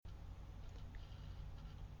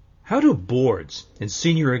How do boards and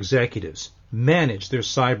senior executives manage their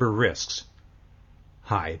cyber risks?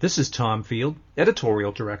 Hi, this is Tom Field,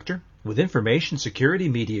 Editorial Director with Information Security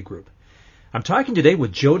Media Group. I'm talking today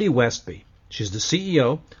with Jody Westby. She's the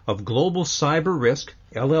CEO of Global Cyber Risk,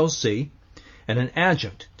 LLC, and an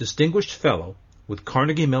adjunct distinguished fellow with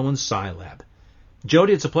Carnegie Mellon Scilab.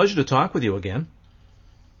 Jody, it's a pleasure to talk with you again.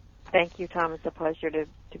 Thank you, Tom. It's a pleasure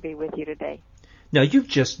to be with you today. Now, you've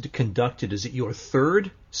just conducted, is it your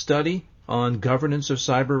third study on governance of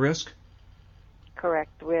cyber risk?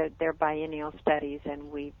 Correct. They're biennial studies,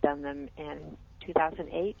 and we've done them in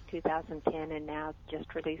 2008, 2010, and now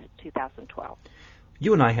just released 2012.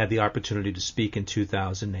 You and I had the opportunity to speak in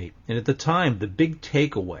 2008, and at the time, the big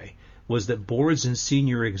takeaway was that boards and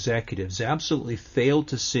senior executives absolutely failed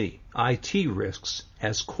to see IT risks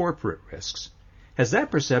as corporate risks. Has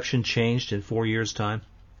that perception changed in 4 years' time?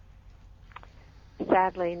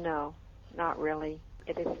 Sadly, no, not really.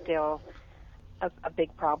 It is still a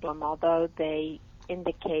big problem, although they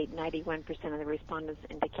indicate 91% of the respondents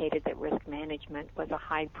indicated that risk management was a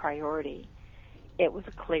high priority. It was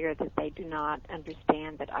clear that they do not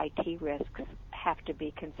understand that IT risks have to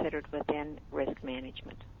be considered within risk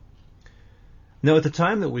management. Now, at the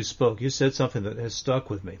time that we spoke, you said something that has stuck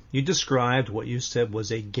with me. You described what you said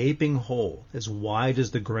was a gaping hole as wide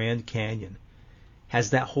as the Grand Canyon.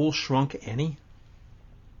 Has that hole shrunk any?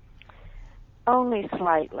 Only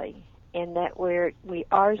slightly, in that we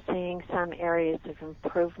are seeing some areas of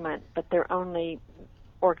improvement, but they're only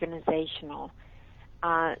organizational.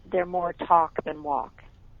 They're more talk than walk.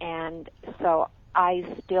 And so I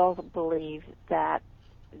still believe that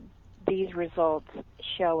these results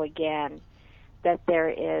show again that there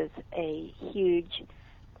is a huge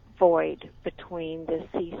void between the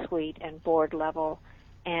C-suite and board level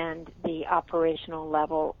and the operational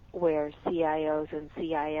level where CIOs and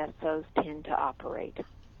CISOs tend to operate.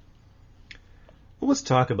 Well, let's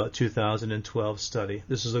talk about 2012 study.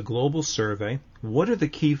 This is a global survey. What are the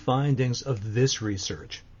key findings of this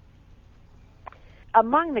research?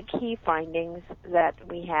 Among the key findings that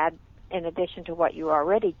we had, in addition to what you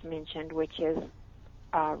already mentioned, which is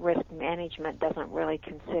risk management doesn't really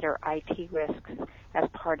consider IT risks as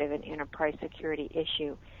part of an enterprise security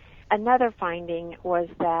issue. Another finding was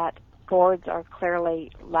that boards are clearly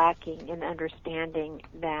lacking in understanding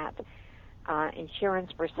that insurance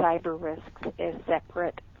for cyber risks is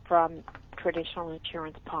separate from traditional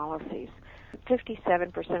insurance policies.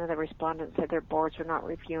 57% of the respondents said their boards are not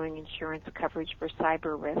reviewing insurance coverage for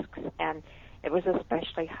cyber risks, and it was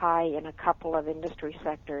especially high in a couple of industry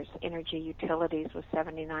sectors. Energy utilities was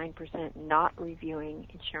 79% not reviewing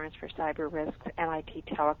insurance for cyber risks, and IT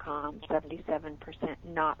telecom 77%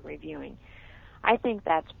 not reviewing. I think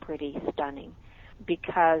that's pretty stunning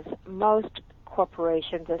because most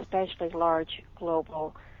corporations, especially large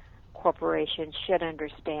global corporations, should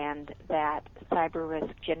understand that cyber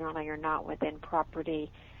risks generally are not within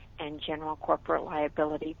property and general corporate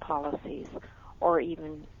liability policies, or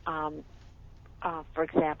even for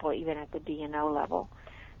example, even at the D&O level.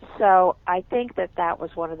 So I think that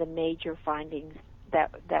was one of the major findings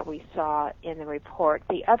that we saw in the report.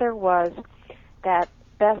 The other was that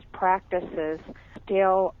best practices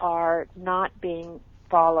still are not being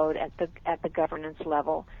followed at the governance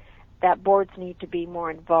level, that boards need to be more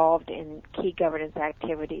involved in key governance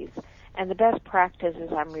activities. And the best practices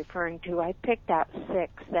I'm referring to, I picked out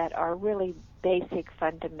 6 that are really basic,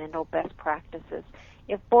 fundamental best practices.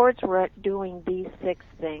 If boards were doing these 6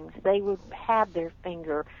 things, they would have their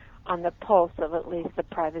finger on the pulse of at least the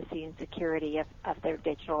privacy and security of their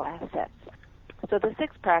digital assets. So the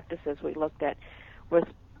 6 practices we looked at was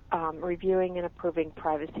reviewing and approving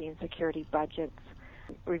privacy and security budgets,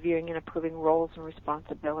 reviewing and approving roles and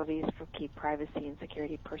responsibilities for key privacy and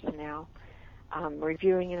security personnel,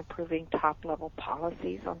 reviewing and approving top-level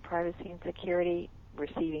policies on privacy and security,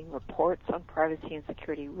 receiving reports on privacy and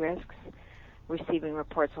security risks, receiving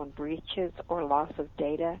reports on breaches or loss of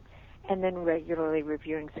data, and then regularly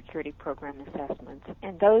reviewing security program assessments.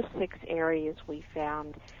 And those 6 areas we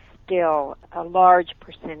found still a large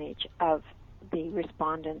percentage of the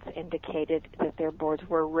respondents indicated that their boards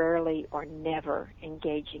were rarely or never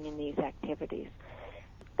engaging in these activities.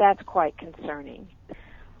 That's quite concerning.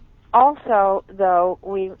 Also, though,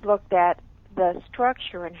 we looked at the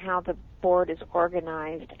structure and how the board is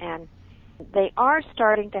organized, and they are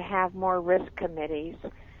starting to have more risk committees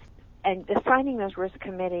and assigning those risk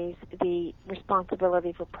committees the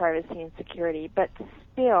responsibility for privacy and security, but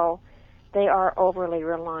still they are overly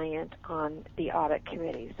reliant on the audit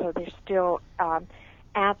committee. So they're still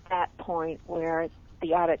at that point where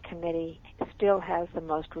the audit committee still has the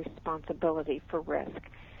most responsibility for risk.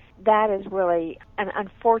 that is really an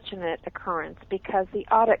unfortunate occurrence because the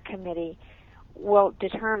audit committee will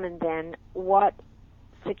determine then what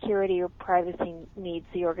security or privacy needs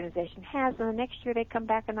the organization has, and the next year they come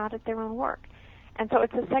back and audit their own work. And so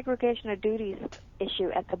it's a segregation of duties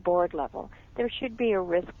issue at the board level. There should be a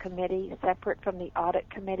risk committee separate from the audit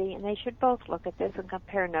committee, and they should both look at this and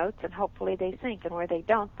compare notes, and hopefully they sync. And where they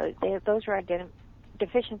don't, those are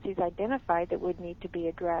deficiencies identified that would need to be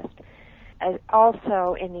addressed.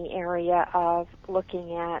 Also in the area of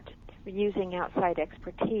looking at using outside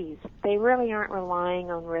expertise. They really aren't relying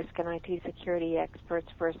on risk and IT security experts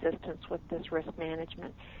for assistance with this risk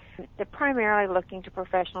management. They're primarily looking to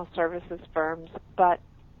professional services firms, but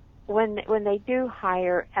when they do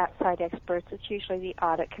hire outside experts, it's usually the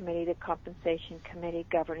audit committee, the compensation committee,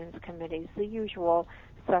 governance committees, the usual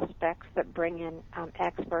suspects that bring in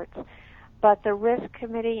experts. But the risk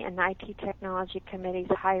committee and IT technology committees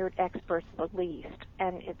hired experts the least.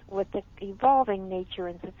 And with the evolving nature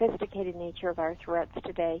and sophisticated nature of our threats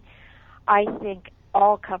today, I think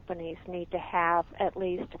all companies need to have at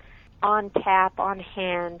least on tap, on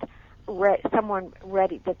hand, someone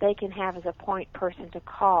ready that they can have as a point person to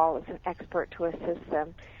call as an expert to assist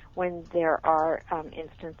them when there are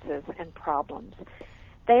instances and problems.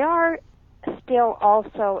 They are still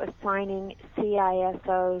also assigning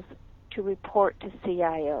CISOs to report to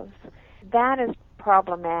CIOs. That is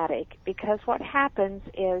problematic because what happens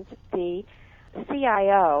is the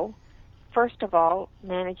CIO, first of all,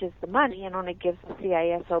 manages the money and only gives the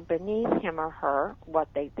CISO beneath him or her what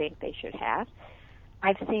they think they should have.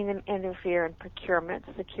 I've seen them interfere in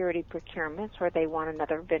procurements, security procurements, where they want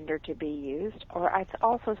another vendor to be used, or I've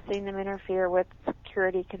also seen them interfere with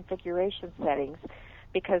security configuration settings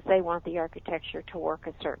because they want the architecture to work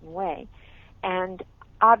a certain way. And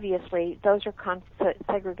obviously, those are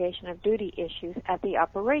segregation of duty issues at the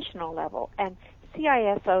operational level, and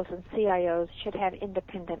CISOs and CIOs should have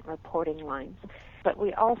independent reporting lines. But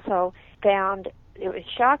we also found it was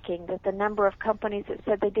shocking that the number of companies that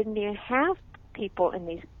said they didn't even have people in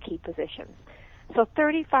these key positions. So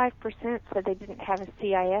 35% said they didn't have a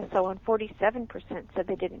CISO, and 47% said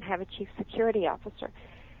they didn't have a chief security officer.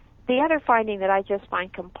 The other finding that I just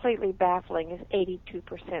find completely baffling is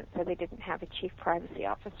 82% said they didn't have a chief privacy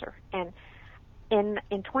officer. And in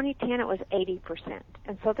 2010, it was 80%.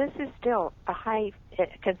 And so this is still a high,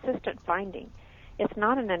 consistent finding. It's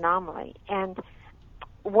not an anomaly. And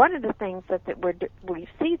one of the things that we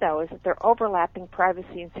see, though, is that they're overlapping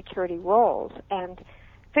privacy and security roles. And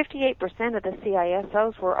 58% of the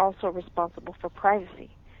CISOs were also responsible for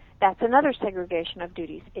privacy. That's another segregation of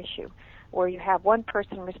duties issue, where you have one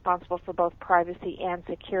person responsible for both privacy and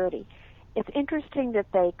security. It's interesting that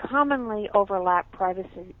they commonly overlap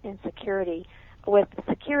privacy and security with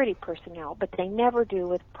security personnel, but they never do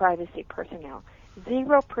with privacy personnel.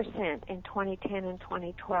 0% in 2010 and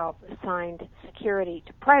 2012 assigned security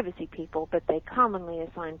to privacy people, but they commonly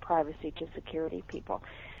assign privacy to security people.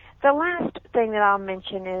 The last thing that I'll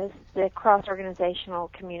mention is the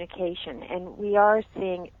cross-organizational communication, and we are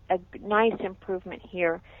seeing a nice improvement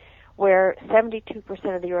here where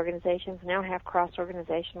 72% of the organizations now have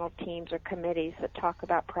cross-organizational teams or committees that talk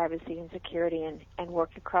about privacy and security and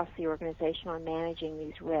work across the organization on managing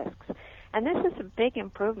these risks. And this is a big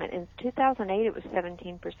improvement. In 2008, it was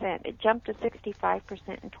 17%. It jumped to 65%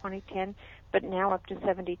 in 2010, but now up to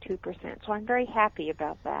 72%. So I'm very happy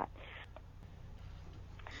about that.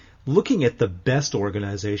 Looking at the best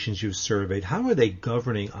organizations you've surveyed, how are they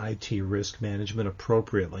governing IT risk management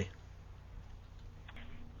appropriately?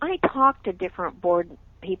 I talk to different board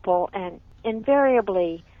people, and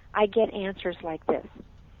invariably I get answers like this.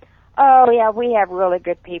 Oh, yeah, we have really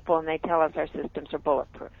good people, and they tell us our systems are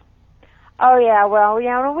bulletproof. Oh, yeah, well, we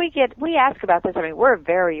ask about this. I mean, we're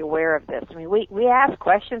very aware of this. I mean, we ask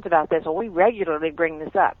questions about this, or we regularly bring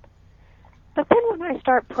this up. But then when I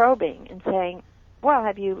start probing and saying, well,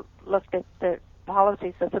 have you looked at the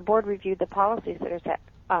policies? Has the board reviewed the policies that are set?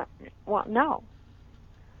 Well, no.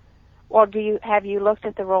 Well, have you looked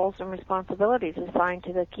at the roles and responsibilities assigned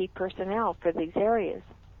to the key personnel for these areas?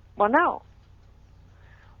 Well, no.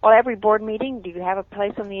 Well, every board meeting, do you have a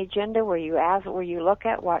place on the agenda where you look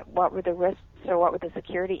at what were the risks or what were the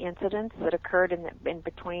security incidents that occurred in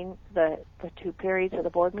between the two periods of the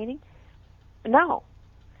board meeting? No.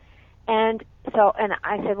 And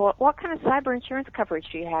I said, well, what kind of cyber insurance coverage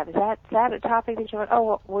do you have? Is that a topic that you're like,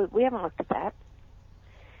 oh, well, we haven't looked at that.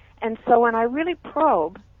 And so when I really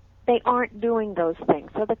probe, they aren't doing those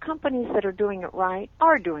things. So the companies that are doing it right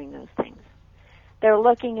are doing those things. They're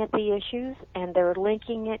looking at the issues and they're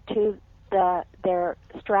linking it to their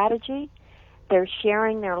strategy. They're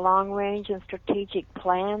sharing their long-range and strategic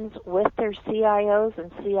plans with their CIOs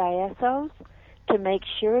and CISOs to make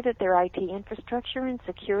sure that their IT infrastructure and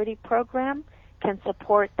security program can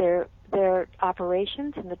support their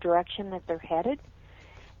operations in the direction that they're headed.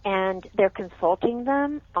 And they're consulting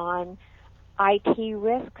them on IT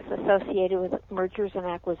risks associated with mergers and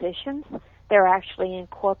acquisitions. They're actually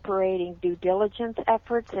incorporating due diligence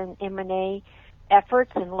efforts and M&A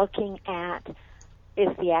efforts and looking at, is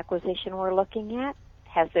the acquisition we're looking at,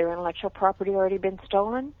 has their intellectual property already been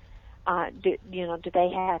stolen? Do they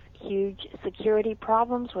have huge security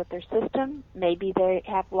problems with their system? Maybe they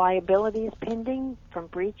have liabilities pending from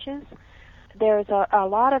breaches. There's a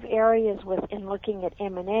lot of areas in looking at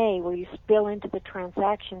M&A where you spill into the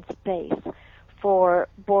transaction space for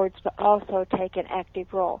boards to also take an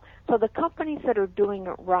active role. So the companies that are doing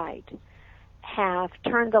it right have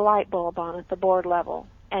turned the light bulb on at the board level,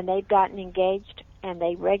 and they've gotten engaged, and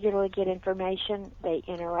they regularly get information. They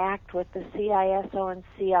interact with the CISO and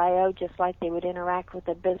CIO just like they would interact with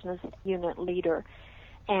a business unit leader.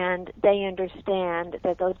 And they understand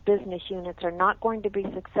that those business units are not going to be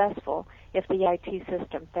successful if the IT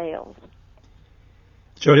system fails.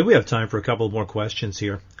 Jody, we have time for a couple more questions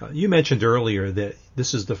here. You mentioned earlier that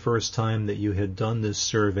this is the first time that you had done this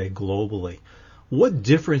survey globally. What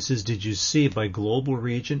differences did you see by global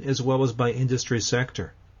region as well as by industry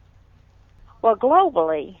sector? Well,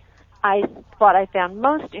 globally, what I found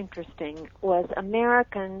most interesting was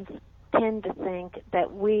Americans tend to think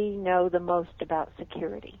that we know the most about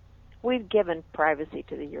security. We've given privacy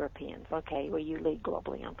to the Europeans. Okay, well, you lead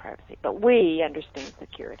globally on privacy, but we understand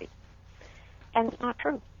security. And it's not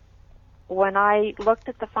true. When I looked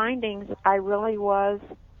at the findings, I really was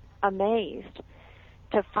amazed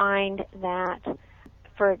to find that,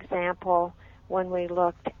 for example, when we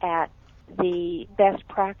looked at the best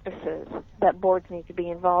practices that boards need to be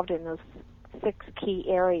involved in, those 6 key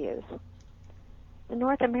areas, the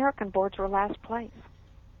North American boards were last place.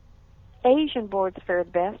 Asian boards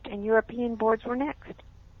fared best, and European boards were next.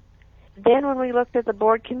 Then when we looked at the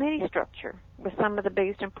board committee structure, with some of the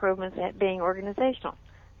biggest improvements being organizational,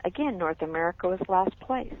 again, North America was last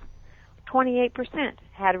place. 28%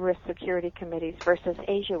 had risk security committees versus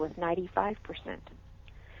Asia was 95%.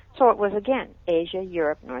 So it was, again, Asia,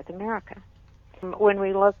 Europe, North America. When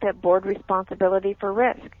we looked at board responsibility for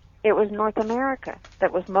risk, it was North America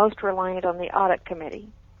that was most reliant on the audit committee,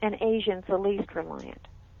 and Asians the least reliant.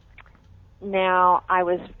 Now, I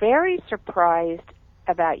was very surprised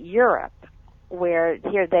about Europe, where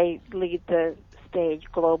here they lead the stage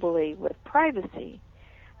globally with privacy,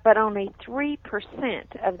 but only 3%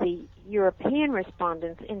 of the European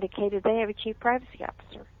respondents indicated they have a chief privacy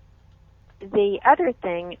officer. The other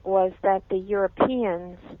thing was that the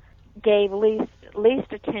Europeans gave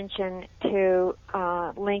least attention to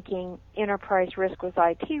linking enterprise risk with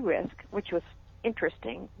IT risk, which was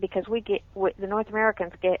interesting because the North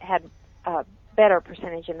Americans had a better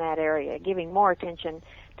percentage in that area, giving more attention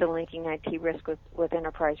to linking IT risk with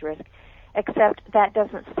enterprise risk, except that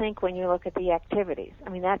doesn't sync when you look at the activities. I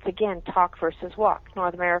mean, that's, again, talk versus walk.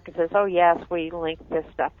 North America says, oh, yes, we link this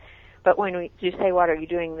stuff. But when you say, what are you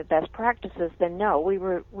doing the best practices, then no, we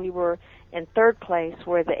were in third place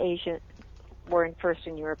where the Asian were in first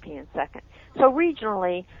and European second. So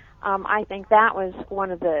regionally, I think that was one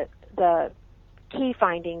of the key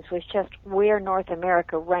findings, was just where North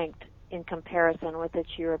America ranked in comparison with its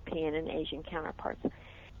European and Asian counterparts.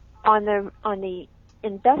 On the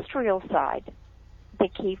industrial side, the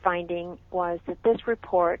key finding was that this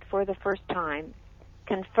report, for the first time,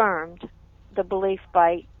 confirmed the belief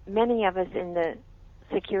by many of us in the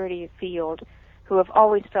security field who have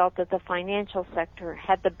always felt that the financial sector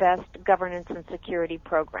had the best governance and security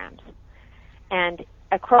programs. And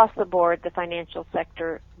across the board, the financial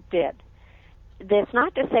sector did. That's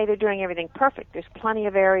not to say they're doing everything perfect. There's plenty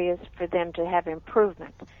of areas for them to have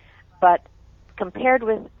improvement. But compared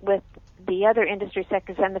with the other industry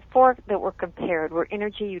sectors, and the 4 that were compared were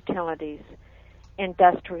energy utilities,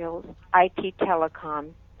 industrials, IT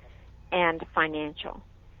telecom, and financial.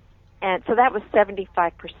 And so that was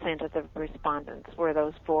 75% of the respondents were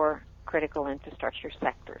those 4 critical infrastructure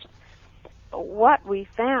sectors. What we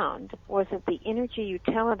found was that the energy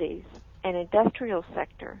utilities and industrial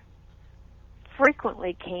sector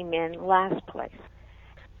frequently came in last place.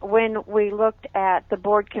 When we looked at the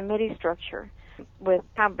board committee structure, with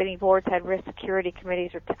how many boards had risk security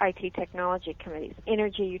committees or IT technology committees,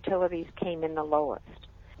 energy utilities came in the lowest.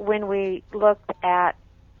 When we looked at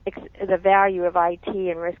the value of IT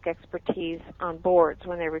and risk expertise on boards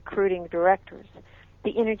when they're recruiting directors,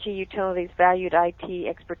 the energy utilities valued IT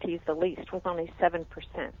expertise the least, with only 7%.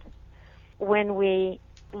 When we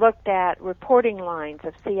looked at reporting lines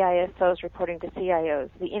of CISOs reporting to CIOs.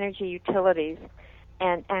 The energy utilities,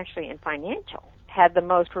 and actually in financial, had the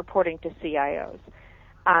most reporting to CIOs.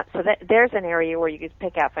 So there's an area where you could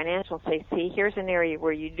pick out financial and say, see, here's an area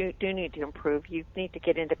where you do need to improve. You need to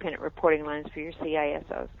get independent reporting lines for your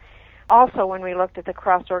CISOs. Also, when we looked at the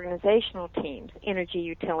cross-organizational teams, energy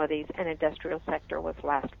utilities and industrial sector was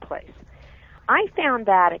last place. I found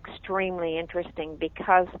that extremely interesting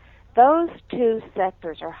because those two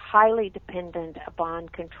sectors are highly dependent upon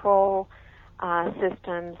control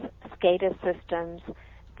systems, SCADA systems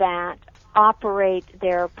that operate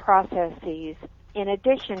their processes in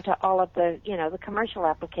addition to all of the, the commercial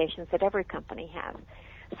applications that every company has.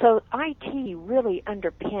 So IT really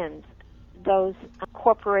underpins those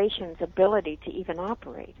corporations' ability to even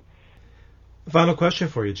operate. Final question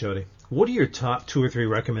for you, Jody. What are your top 2 or 3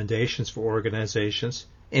 recommendations for organizations,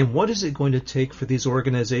 and what is it going to take for these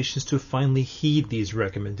organizations to finally heed these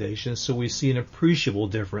recommendations so we see an appreciable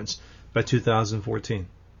difference by 2014?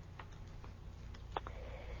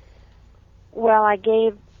 Well, I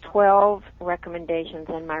gave 12 recommendations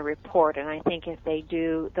in my report, and I think if they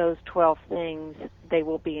do those 12 things, they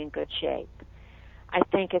will be in good shape. I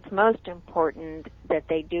think it's most important that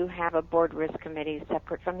they do have a board risk committee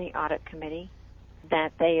separate from the audit committee,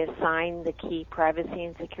 that they assign the key privacy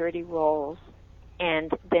and security roles,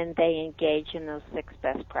 and then they engage in those 6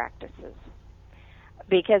 best practices.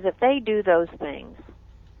 Because if they do those things,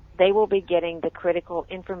 they will be getting the critical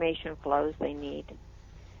information flows they need.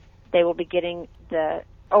 They will be getting the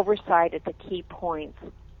oversight at the key points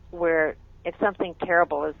where if something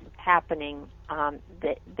terrible is happening,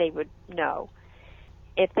 they would know.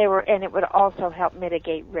 And it would also help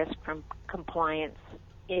mitigate risk from compliance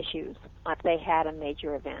issues if they had a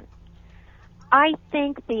major event. I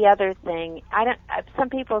think the other thing, some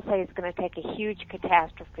people say it's going to take a huge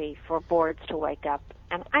catastrophe for boards to wake up,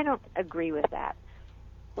 and I don't agree with that.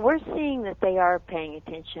 We're seeing that they are paying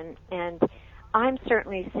attention, and I'm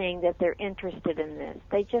certainly seeing that they're interested in this.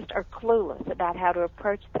 They just are clueless about how to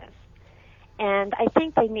approach this. And I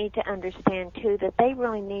think they need to understand, too, that they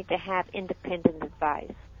really need to have independent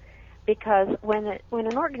advice. Because when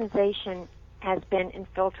an organization has been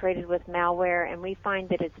infiltrated with malware and we find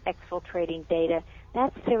that it's exfiltrating data,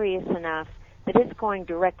 that's serious enough that it's going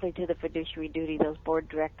directly to the fiduciary duty those board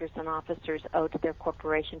directors and officers owe to their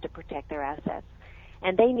corporation to protect their assets.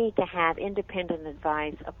 And they need to have independent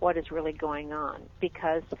advice of what is really going on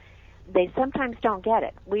because they sometimes don't get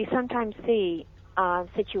it. We sometimes see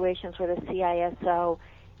situations where the CISO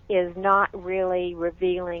is not really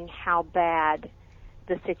revealing how bad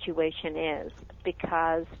the situation is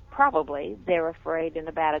because probably they're afraid in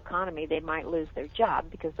a bad economy they might lose their job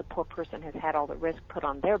because the poor person has had all the risk put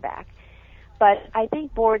on their back. But I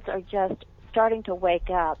think boards are just starting to wake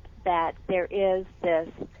up that there is this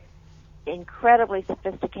incredibly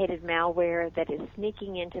sophisticated malware that is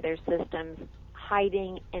sneaking into their systems,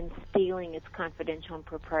 hiding and stealing its confidential and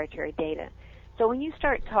proprietary data. So when you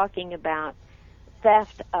start talking about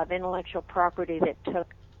theft of intellectual property that took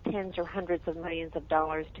tens or hundreds of millions of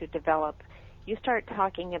dollars to develop, you start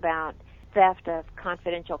talking about theft of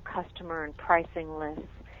confidential customer and pricing lists,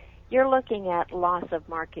 you're looking at loss of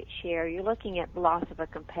market share, you're looking at loss of a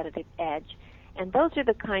competitive edge. And those are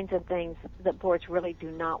the kinds of things that boards really do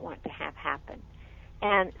not want to have happen.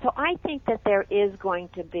 And so I think that there is going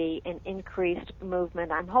to be an increased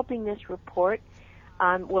movement. I'm hoping this report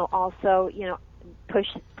will also, push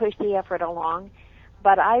the effort along.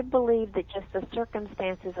 But I believe that just the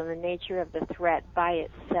circumstances and the nature of the threat by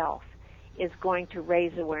itself is going to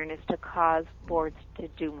raise awareness to cause boards to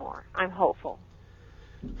do more. I'm hopeful.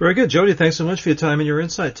 Very good. Jody, thanks so much for your time and your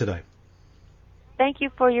insight today. Thank you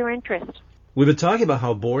for your interest. We've been talking about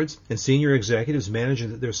how boards and senior executives manage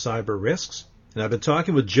their cyber risks, and I've been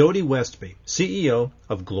talking with Jody Westby, CEO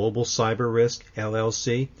of Global Cyber Risk,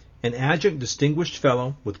 LLC, an adjunct distinguished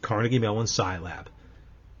fellow with Carnegie Mellon Scilab.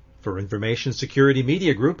 For Information Security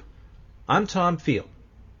Media Group, I'm Tom Field.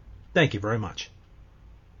 Thank you very much.